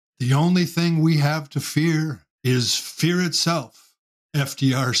The only thing we have to fear is fear itself.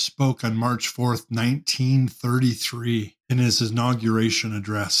 FDR spoke on March 4th, 1933, in his inauguration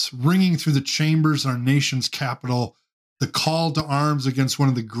address, ringing through the chambers of our nation's capital, the call to arms against one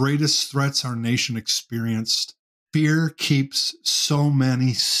of the greatest threats our nation experienced. Fear keeps so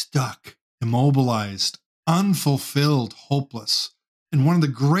many stuck, immobilized, unfulfilled, hopeless. And one of the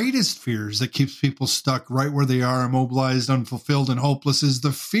greatest fears that keeps people stuck right where they are, immobilized, unfulfilled, and hopeless, is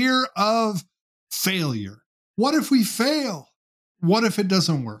the fear of failure. What if we fail? What if it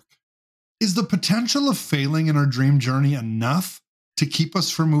doesn't work? Is the potential of failing in our dream journey enough to keep us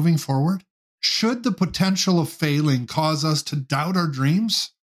from moving forward? Should the potential of failing cause us to doubt our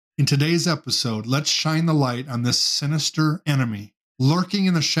dreams? In today's episode, let's shine the light on this sinister enemy. Lurking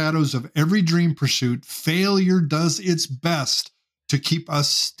in the shadows of every dream pursuit, failure does its best to keep us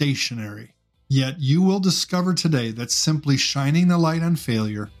stationary. Yet you will discover today that simply shining the light on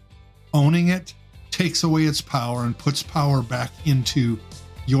failure, owning it, takes away its power and puts power back into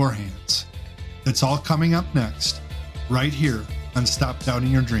your hands. That's all coming up next, right here on Stop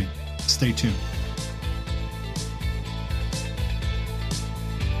Doubting Your Dream. Stay tuned.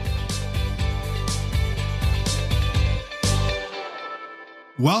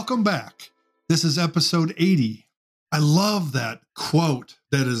 Welcome back. This is episode 80. I love that quote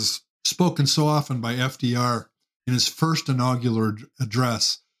that is spoken so often by FDR in his first inaugural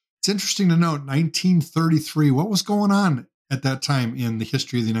address. It's interesting to note, 1933, what was going on at that time in the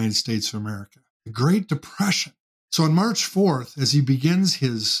history of the United States of America? The Great Depression. So on March 4th, as he begins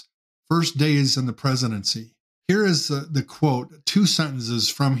his first days in the presidency, here is the quote, two sentences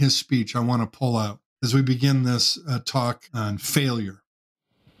from his speech I want to pull out as we begin this talk on failure.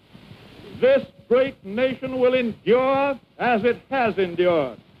 This great nation will endure as it has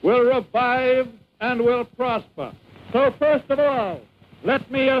endured, will revive and will prosper. So first of all,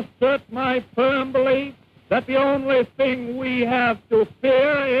 let me assert my firm belief that the only thing we have to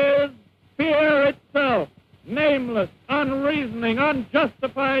fear is fear itself, nameless, unreasoning,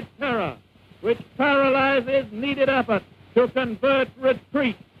 unjustified terror, which paralyzes needed effort to convert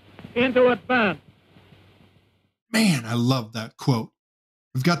retreat into advance. Man, I love that quote.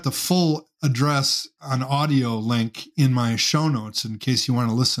 We've got the full address on audio link in my show notes in case you want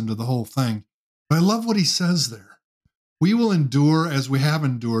to listen to the whole thing. But I love what he says there. We will endure as we have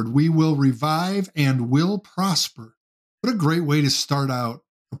endured. We will revive and will prosper. What a great way to start out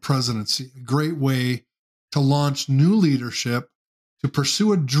a presidency. A great way to launch new leadership, to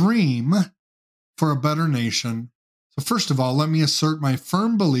pursue a dream for a better nation. So first of all, let me assert my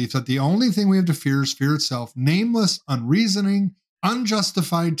firm belief that the only thing we have to fear is fear itself. Nameless, unreasoning,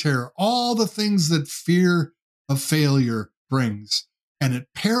 unjustified terror. All the things that fear of failure brings. And it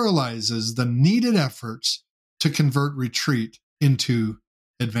paralyzes the needed efforts to convert retreat into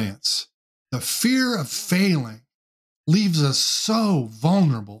advance. The fear of failing leaves us so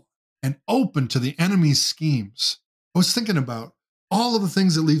vulnerable and open to the enemy's schemes. I was thinking about all of the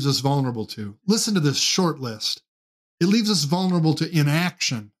things it leaves us vulnerable to. Listen to this short list. It leaves us vulnerable to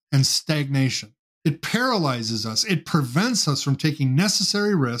inaction and stagnation. It paralyzes us. It prevents us from taking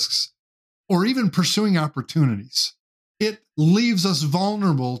necessary risks or even pursuing opportunities. It leaves us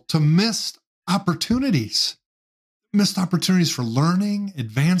vulnerable to missed opportunities for learning,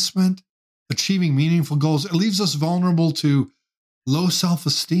 advancement, achieving meaningful goals. It leaves us vulnerable to low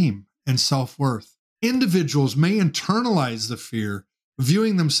self-esteem and self-worth. Individuals may internalize the fear,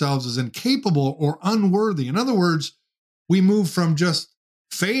 viewing themselves as incapable or unworthy. In other words, we move from just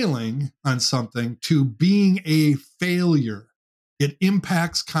failing on something to being a failure. It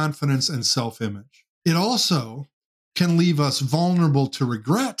impacts confidence and self-image. It also can leave us vulnerable to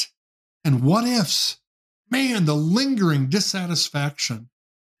regret and what ifs. Man, the lingering dissatisfaction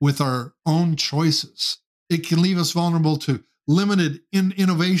with our own choices. It can leave us vulnerable to limited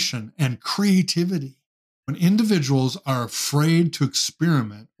innovation and creativity. When individuals are afraid to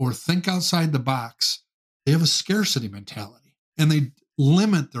experiment or think outside the box, they have a scarcity mentality and they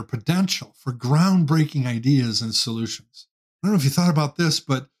limit their potential for groundbreaking ideas and solutions. I don't know if you thought about this,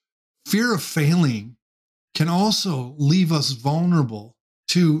 but fear of failing can also leave us vulnerable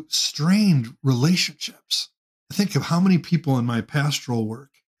to strained relationships. I think of how many people in my pastoral work,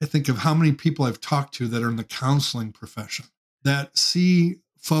 I think of how many people I've talked to that are in the counseling profession that see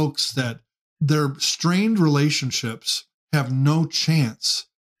folks that their strained relationships have no chance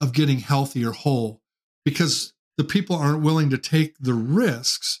of getting healthy or whole because the people aren't willing to take the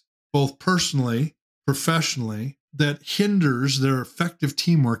risks, both personally, professionally, that hinders their effective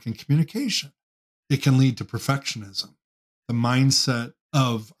teamwork and communication. It can lead to perfectionism, the mindset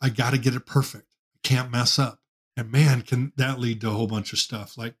of, I got to get it perfect. I can't mess up. And man, can that lead to a whole bunch of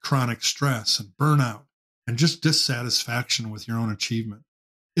stuff like chronic stress and burnout and just dissatisfaction with your own achievement.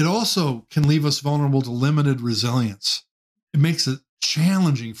 It also can leave us vulnerable to limited resilience. It makes it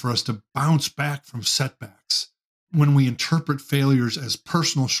challenging for us to bounce back from setbacks when we interpret failures as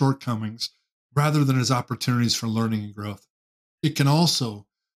personal shortcomings rather than as opportunities for learning and growth. It can also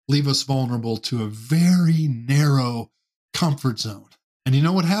leave us vulnerable to a very narrow comfort zone. And you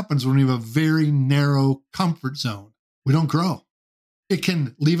know what happens when we have a very narrow comfort zone? We don't grow. It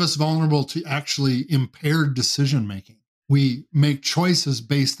can leave us vulnerable to actually impaired decision making. We make choices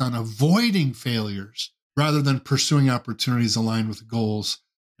based on avoiding failures rather than pursuing opportunities aligned with goals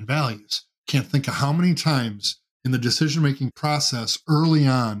and values. Can't think of how many times in the decision-making process early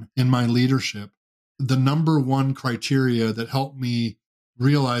on in my leadership, the number one criteria that helped me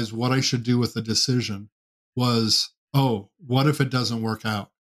realize what I should do with a decision was, oh, what if it doesn't work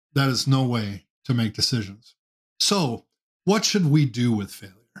out? That is no way to make decisions. So what should we do with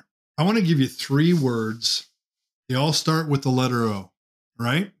failure? I want to give you 3 words. They all start with the letter O,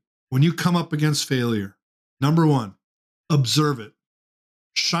 right? When you come up against failure, number 1, observe it.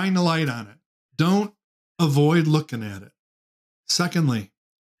 Shine a light on it. Don't avoid looking at it. Secondly,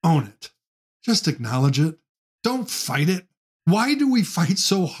 own it. Just acknowledge it. Don't fight it. Why do we fight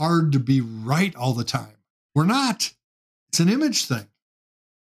so hard to be right all the time? We're not. It's an image thing,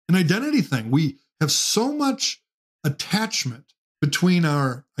 an identity thing. We have so much attachment between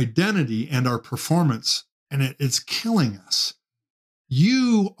our identity and our performance, and it's killing us.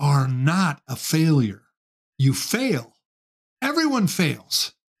 You are not a failure. You fail. Everyone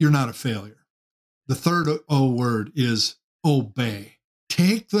fails. You're not a failure. The third O word is obey.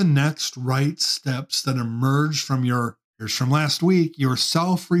 Take the next right steps that emerge from here's from last week, your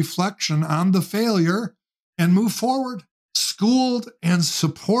self-reflection on the failure, and move forward. Schooled and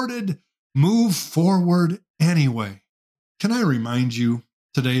supported, move forward anyway. Can I remind you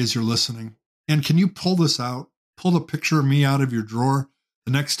today as you're listening, and can you pull this out, pull the picture of me out of your drawer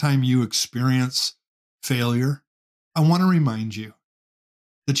the next time you experience failure? I want to remind you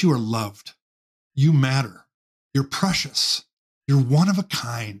that you are loved. You matter. You're precious. You're one of a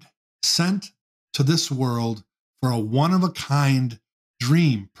kind, sent to this world for a one-of-a-kind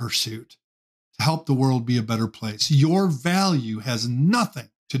dream pursuit to help the world be a better place. Your value has nothing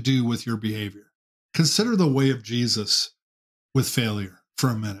to do with your behavior. Consider the way of Jesus with failure for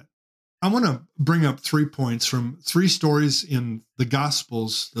a minute. I want to bring up 3 points from 3 stories in the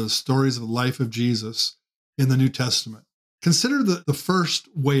Gospels, the stories of the life of Jesus in the New Testament. Consider the first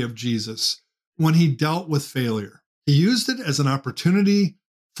way of Jesus when he dealt with failure. He used it as an opportunity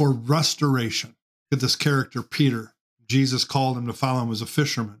for restoration. Look at this character, Peter. Jesus called him to follow him as a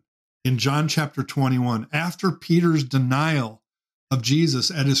fisherman. In John chapter 21, after Peter's denial of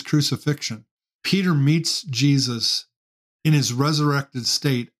Jesus at his crucifixion, Peter meets Jesus in his resurrected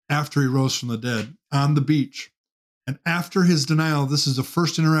state after he rose from the dead on the beach. And after his denial, this is the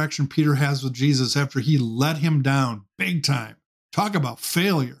first interaction Peter has with Jesus after he let him down big time. Talk about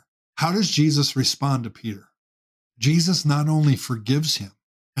failure. How does Jesus respond to Peter? Jesus not only forgives him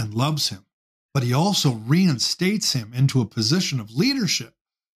and loves him, but he also reinstates him into a position of leadership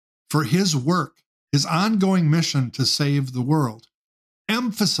for his work, his ongoing mission to save the world,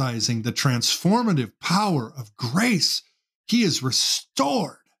 emphasizing the transformative power of grace. He is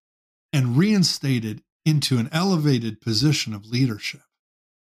restored and reinstated into an elevated position of leadership.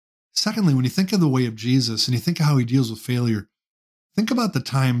 Secondly, when you think of the way of Jesus and you think of how he deals with failure, think about the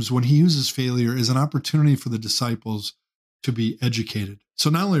times when he uses failure as an opportunity for the disciples to be educated. So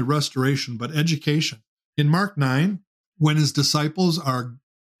not only restoration, but education. In Mark 9, when his disciples are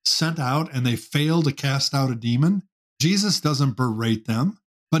sent out and they fail to cast out a demon, Jesus doesn't berate them,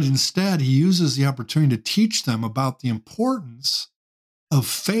 but instead he uses the opportunity to teach them about the importance of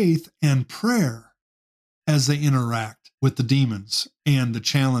faith and prayer as they interact with the demons and the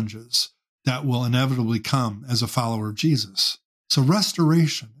challenges that will inevitably come as a follower of Jesus. So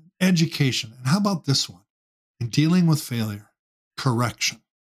restoration, education, and how about this one? In dealing with failure, correction.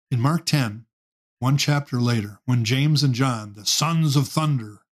 In Mark 10, one chapter later, when James and John, the sons of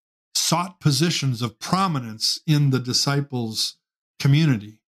thunder, sought positions of prominence in the disciples'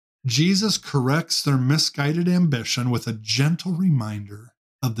 community, Jesus corrects their misguided ambition with a gentle reminder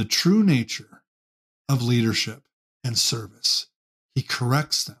of the true nature of leadership and service. He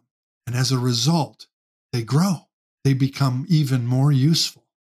corrects them, and as a result, they grow. They become even more useful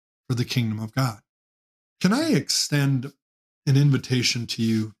for the kingdom of God. Can I extend an invitation to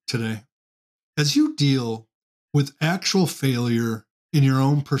you today? As you deal with actual failure in your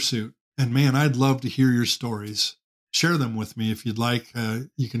own pursuit, and man, I'd love to hear your stories. Share them with me if you'd like.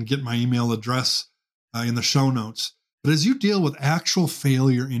 You can get my email address in the show notes. But as you deal with actual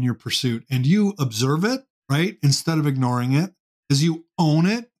failure in your pursuit and you observe it, right, instead of ignoring it, as you own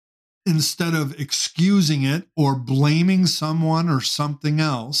it, instead of excusing it or blaming someone or something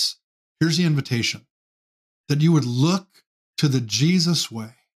else, here's the invitation: that you would look to the Jesus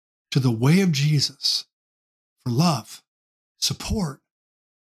way, to the way of Jesus, for love, support,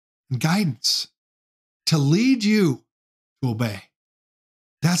 and guidance, to lead you to obey.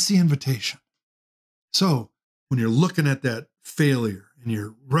 That's the invitation. So when you're looking at that failure and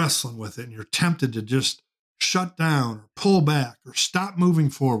you're wrestling with it and you're tempted to just shut down or pull back or stop moving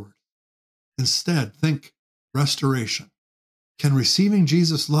forward, instead think restoration. Can receiving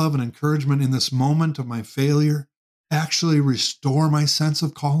Jesus' love and encouragement in this moment of my failure actually restore my sense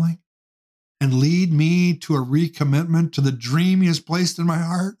of calling and lead me to a recommitment to the dream he has placed in my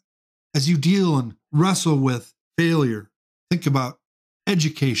heart? As you deal and wrestle with failure, think about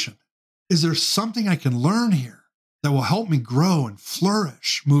education. Is there something I can learn here that will help me grow and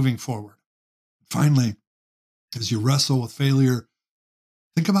flourish moving forward? Finally, as you wrestle with failure,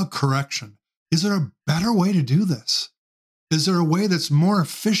 think about correction. Is there a better way to do this? Is there a way that's more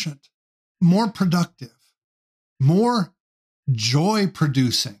efficient, more productive, more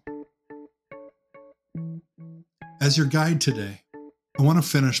joy-producing? As your guide today, I want to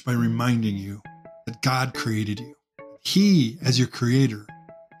finish by reminding you that God created you. He, as your creator,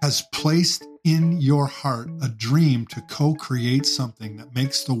 has placed in your heart a dream to co-create something that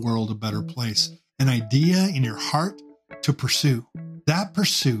makes the world a better place, an idea in your heart to pursue. That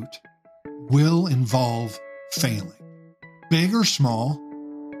pursuit will involve failing. Big or small,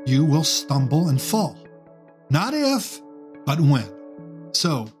 you will stumble and fall. Not if, but when.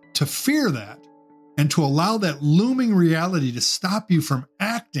 So, to fear that and to allow that looming reality to stop you from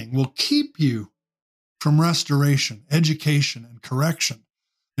acting will keep you from restoration, education, and correction.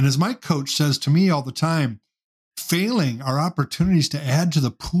 And as my coach says to me all the time, failing are opportunities to add to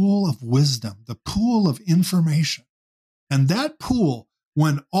the pool of wisdom, the pool of information. And that pool,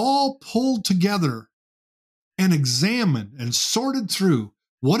 when all pulled together and examined and sorted through,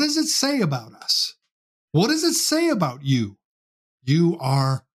 what does it say about us? What does it say about you? You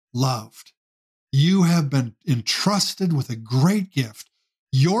are loved. You have been entrusted with a great gift.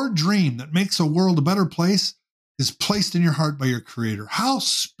 Your dream that makes a world a better place is placed in your heart by your Creator. How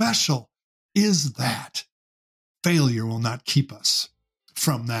special is that? Failure will not keep us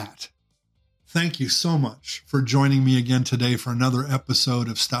from that. Thank you so much for joining me again today for another episode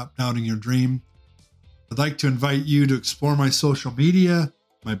of Stop Doubting Your Dream. I'd like to invite you to explore my social media,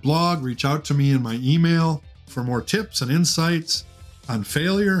 my blog, reach out to me in my email for more tips and insights on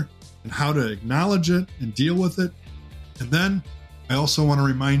failure and how to acknowledge it and deal with it. And then I also want to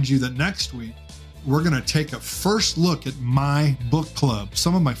remind you that next week, we're going to take a first look at my book club,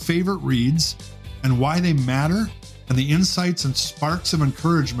 some of my favorite reads and why they matter, and the insights and sparks of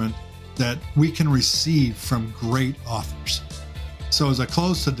encouragement that we can receive from great authors. So as I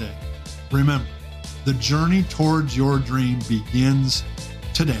close today, remember, the journey towards your dream begins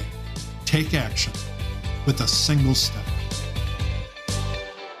today. Take action with a single step.